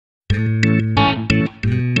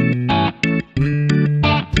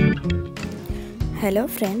Hello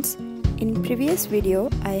friends, in previous video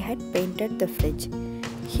I had painted the fridge.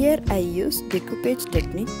 Here I used decoupage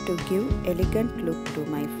technique to give elegant look to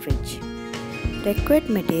my fridge. Required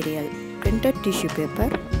material: printed tissue paper,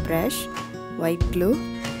 brush, white glue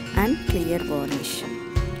and clear varnish.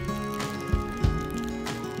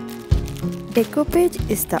 Decoupage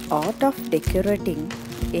is the art of decorating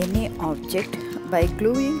any object by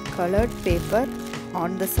gluing colored paper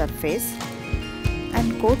on the surface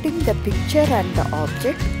and coating the picture and the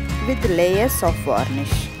object with layers of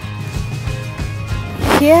varnish.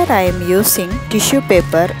 Here I am using tissue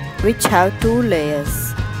paper which have two layers.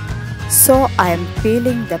 So I am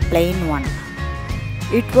peeling the plain one.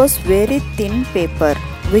 It was very thin paper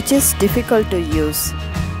which is difficult to use,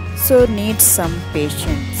 so needs some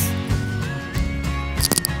patience.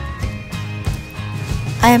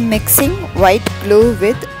 I am mixing white glue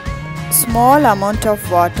with small amount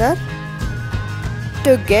of water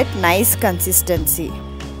to get nice consistency.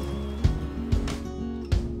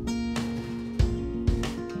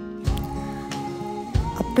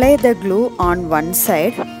 Apply the glue on one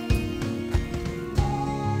side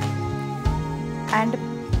and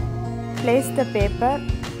place the paper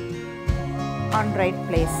on right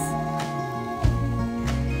place.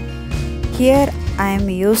 Here I am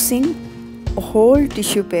using whole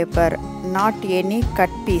tissue paper, not any cut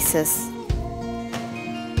pieces.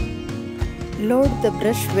 Load the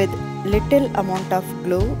brush with little amount of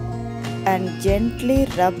glue and gently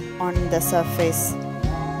rub on the surface.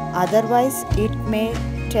 Otherwise it may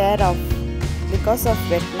tear off because of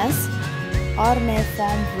wetness or may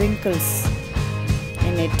form wrinkles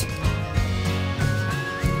in it.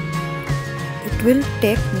 It will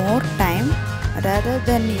take more time rather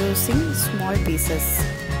than using small pieces.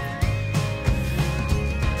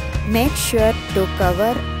 Make sure to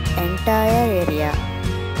cover entire area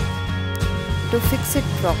to fix it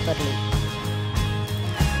properly.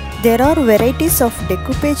 There are varieties of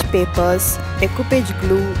decoupage papers, decoupage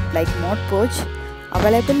glue like Mod Podge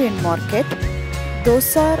available in market.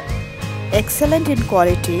 Those are excellent in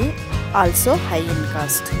quality, also high in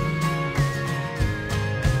cost.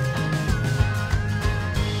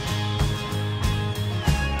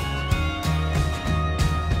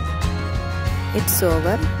 It's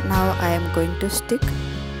over. Now I am going to stick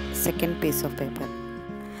second piece of paper.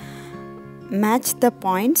 Match the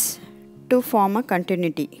points to form a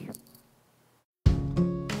continuity.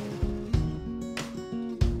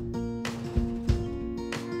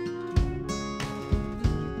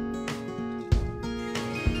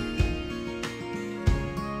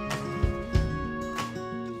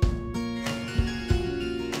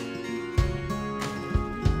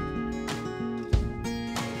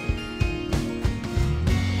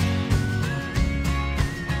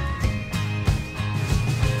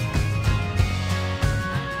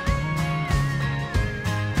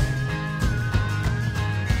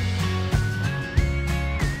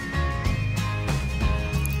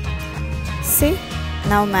 See,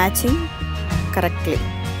 now matching correctly.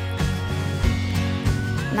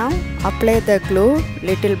 Now apply the glue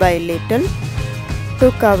little by little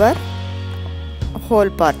to cover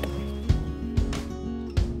whole part.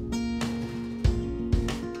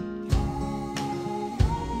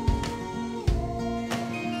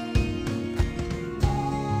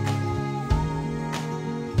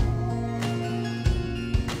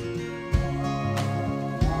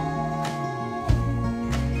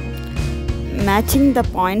 Matching the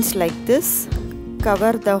points like this,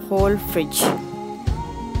 cover the whole fridge.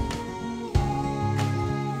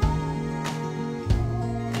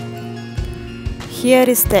 Here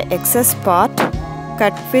is the excess part,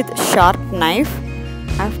 cut with sharp knife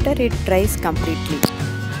after it dries completely.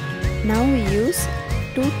 Now use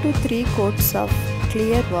 2 to 3 coats of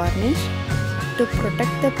clear varnish to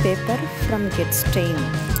protect the paper from get stained.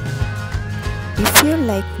 If you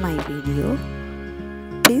like my video,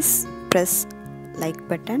 please press like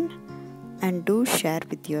button and do share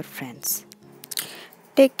with your friends.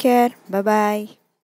 Take care. Bye bye.